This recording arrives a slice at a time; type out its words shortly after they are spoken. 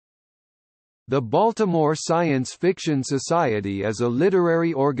The Baltimore Science Fiction Society is a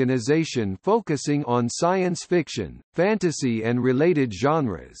literary organization focusing on science fiction, fantasy and related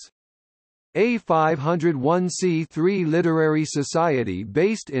genres. A 501c3 literary society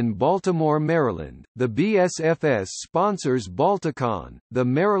based in Baltimore, Maryland, the BSFS sponsors Balticon, the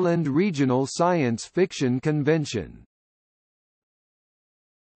Maryland Regional Science Fiction Convention.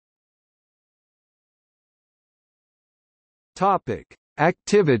 Topic: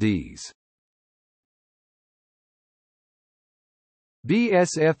 Activities.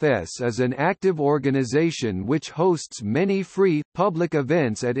 BSFS is an active organization which hosts many free, public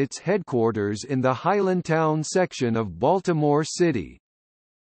events at its headquarters in the Highlandtown section of Baltimore City.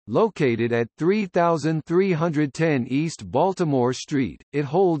 Located at 3310 East Baltimore Street, it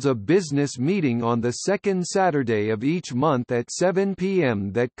holds a business meeting on the second Saturday of each month at 7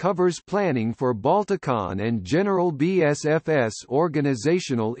 p.m. that covers planning for Balticon and general BSFS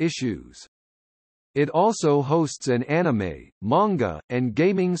organizational issues. It also hosts an anime, manga, and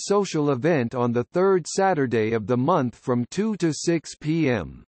gaming social event on the third Saturday of the month from 2 to 6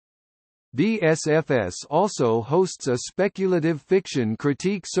 p.m. BSFS also hosts a speculative fiction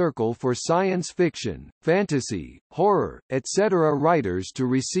critique circle for science fiction, fantasy, horror, etc. writers to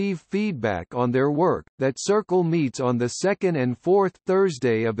receive feedback on their work. That circle meets on the second and fourth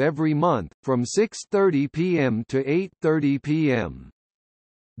Thursday of every month, from 6:30 p.m. to 8:30 p.m.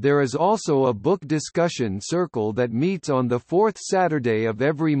 There is also a book discussion circle that meets on the fourth Saturday of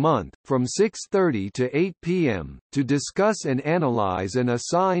every month, from 6:30 to 8 p.m., to discuss and analyze an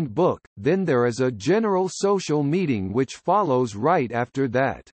assigned book. Then there is a general social meeting which follows right after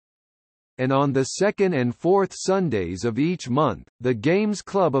that. And on the second and fourth Sundays of each month, the Games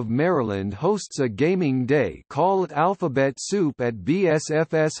Club of Maryland hosts a gaming day called Alphabet Soup at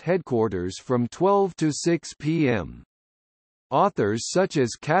BSFS headquarters from 12 to 6 p.m. Authors such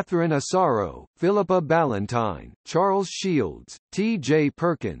as Catherine Asaro, Philippa Ballantyne, Charles Shields, T.J.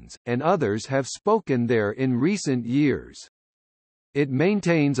 Perkins, and others have spoken there in recent years. It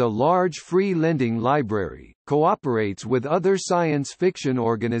maintains a large free lending library, cooperates with other science fiction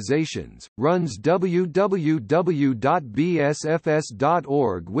organizations, runs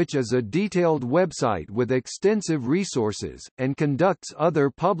www.bsfs.org, which is a detailed website with extensive resources, and conducts other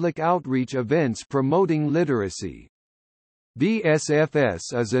public outreach events promoting literacy.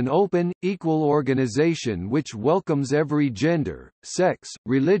 BSFS is an open, equal organization which welcomes every gender, sex,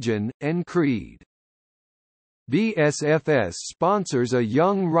 religion, and creed. BSFS sponsors a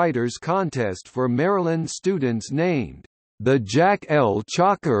Young Writers Contest for Maryland students named the Jack L.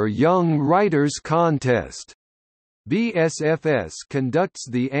 Chalker Young Writers Contest. BSFS conducts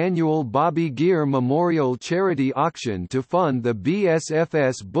the annual Bobby Gear Memorial Charity Auction to fund the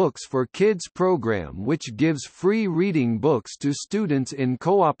BSFS Books for Kids program, which gives free reading books to students in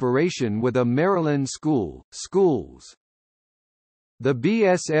cooperation with a Maryland schools. The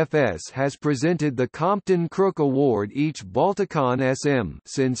BSFS has presented the Compton Crook Award each Balticon SM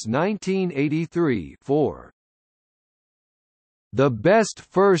since 1983 for the best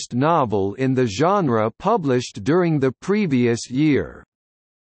first novel in the genre published during the previous year.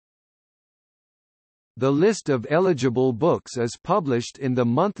 The list of eligible books is published in the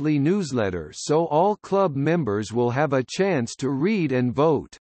monthly newsletter, so all club members will have a chance to read and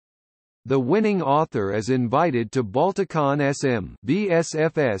vote. The winning author is invited to Balticon SM.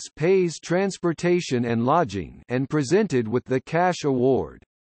 BSFS pays transportation and lodging, and presented with the cash award.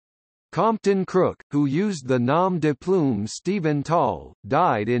 Compton Crook, who used the nom de plume Stephen Tall,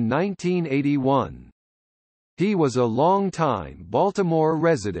 died in 1981. He was a long-time Baltimore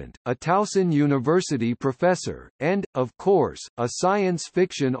resident, a Towson University professor, and, of course, a science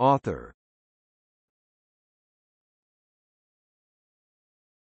fiction author.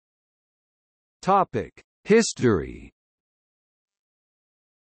 History.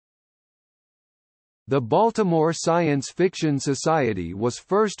 The Baltimore Science Fiction Society was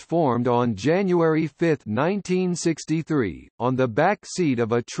first formed on January 5, 1963, on the back seat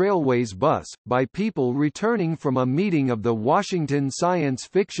of a Trailways bus, by people returning from a meeting of the Washington Science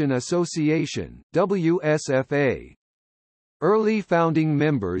Fiction Association (WSFA). Early founding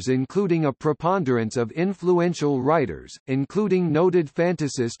members including a preponderance of influential writers, including noted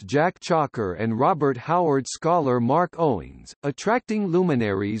fantasist Jack Chalker and Robert Howard scholar Mark Owings, attracting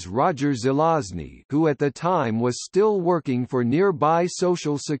luminaries Roger Zelazny, who at the time was still working for nearby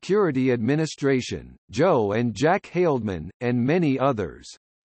Social Security Administration, Joe and Jack Haldeman, and many others.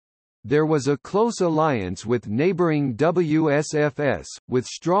 There was a close alliance with neighboring WSFS, with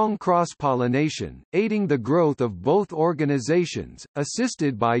strong cross-pollination, aiding the growth of both organizations,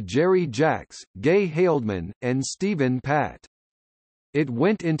 assisted by Jerry Jacks, Gay Haldeman, and Stephen Patt. It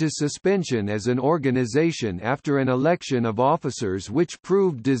went into suspension as an organization after an election of officers which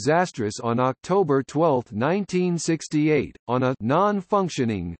proved disastrous on October 12, 1968, on a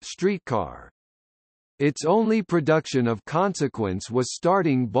non-functioning streetcar. Its only production of consequence was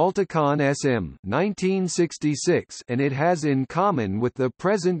starting Balticon SM 1966, and it has in common with the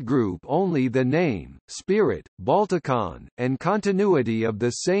present group only the name, spirit, Balticon, and continuity of the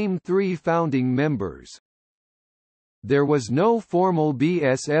same three founding members. There was no formal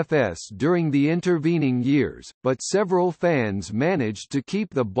BSFS during the intervening years, but several fans managed to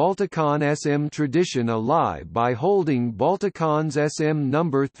keep the Balticon SM tradition alive by holding Balticons SM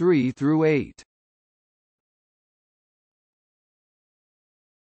number 3 through 8.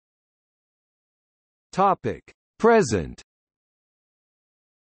 Topic: Present.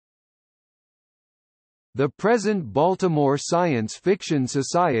 The present Baltimore Science Fiction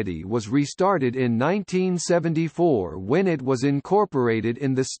Society was restarted in 1974 when it was incorporated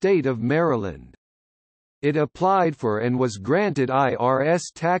in the state of Maryland. It applied for and was granted IRS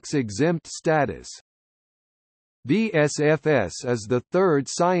tax-exempt status. BSFS is the third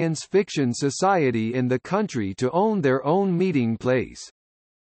science fiction society in the country to own their own meeting place.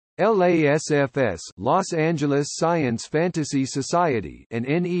 LASFS, Los Angeles Science Fantasy Society, and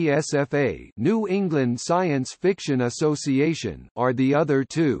NESFA, New England Science Fiction Association, are the other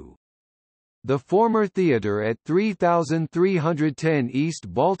two. The former theater at 3310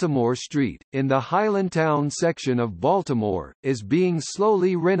 East Baltimore Street, in the Highlandtown section of Baltimore, is being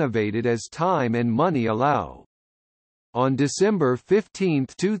slowly renovated as time and money allow. On December 15,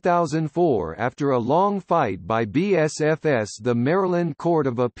 2004, after a long fight by BSFS, the Maryland Court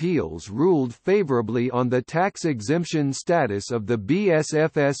of Appeals ruled favorably on the tax exemption status of the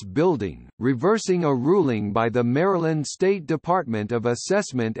BSFS building, reversing a ruling by the Maryland State Department of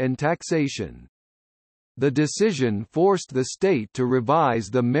Assessment and Taxation. The decision forced the state to revise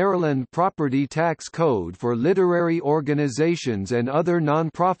the Maryland Property Tax Code for literary organizations and other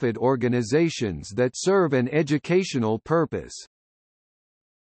nonprofit organizations that serve an educational purpose.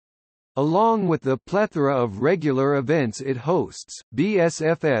 Along with the plethora of regular events it hosts,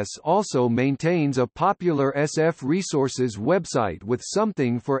 BSFS also maintains a popular SF Resources website with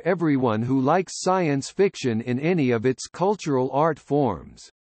something for everyone who likes science fiction in any of its cultural art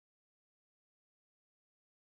forms.